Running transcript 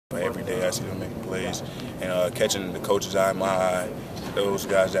capacity to make plays, and catching the coach's eye, my eye, those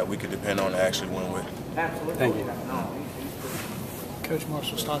guys that we could depend on to actually win with. Thank you. Coach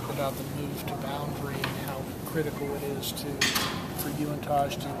Marshall's talked about the move to boundary and how critical it is for you and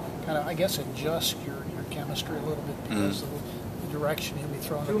Taj to kind of, I guess, adjust your chemistry a little bit because of the direction he'll be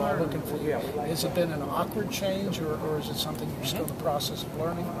throwing the ball looking for you. Has it been an awkward change, or is it something you're still in the process of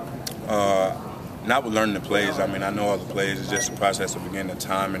learning? Not with learning the plays. I mean, I know all the plays. It's just a process of getting the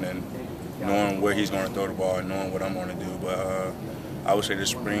timing and knowing where he's going to throw the ball and knowing what I'm going to do. But I would say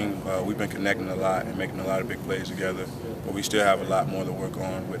this spring we've been connecting a lot and making a lot of big plays together. But we still have a lot more to work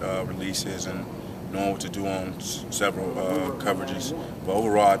on with releases and knowing what to do on several coverages. But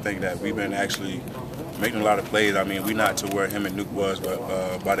overall, I think that we've been actually making a lot of plays. I mean, we're not to where him and Nuke was,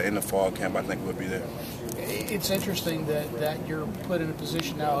 but by the end of fall camp, I think we'll be there. It's interesting that you're put in a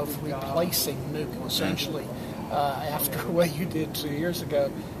position now of replacing Nuke, essentially, after what you did 2 years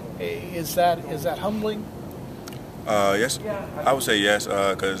ago. Is that humbling? Yes, I would say yes,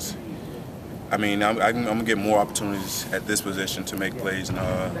 because I mean, I'm going to get more opportunities at this position to make plays and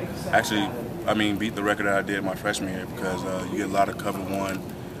actually, I mean, beat the record that I did my freshman year because you get a lot of cover one,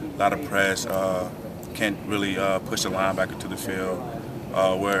 a lot of press, can't really push the linebacker to the field,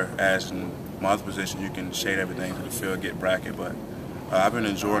 whereas in my other position you can shade everything to the field, get bracket. But I've been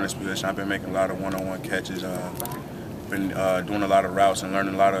enjoying this position. I've been making a lot of one-on-one catches, been doing a lot of routes and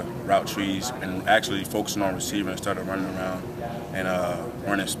learning a lot of route trees and actually focusing on receiving instead of running around and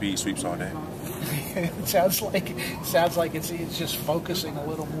running speed sweeps all day. It sounds like it's just focusing a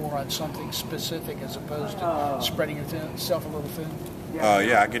little more on something specific as opposed to spreading yourself a little thin.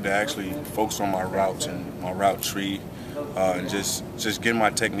 Yeah, I get to actually focus on my routes and my route tree, and just getting my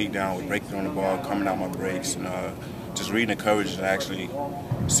technique down with breaking on the ball, coming out my breaks, and just reading the coverage and actually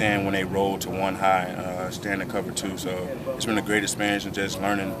seeing when they roll to one high and staying in cover two. So it's been a great experience and just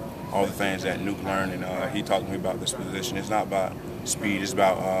learning all the things that Nuke learned, and he talked to me about this position. It's not about speed, it's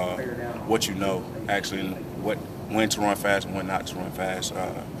about what you know, actually, and when to run fast and when not to run fast.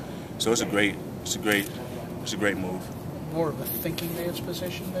 So it's a great move. More of a thinking man's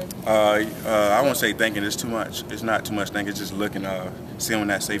position, maybe? I won't say thinking. It's too much. It's not too much thinking. It's just looking, seeing when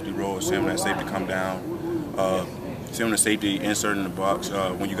that safety rolls, seeing when that safety come down, seeing when the safety insert in the box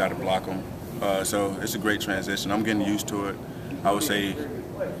when you got to block them. So it's a great transition. I'm getting used to it. I would say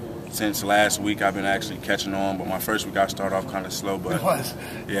since last week I've been actually catching on, but my first week I started off kind of slow. But it was.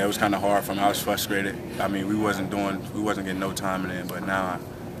 Yeah, it was kind of hard for me. I was frustrated. I mean, we wasn't getting no timing in, but now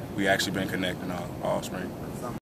we actually been connecting all spring.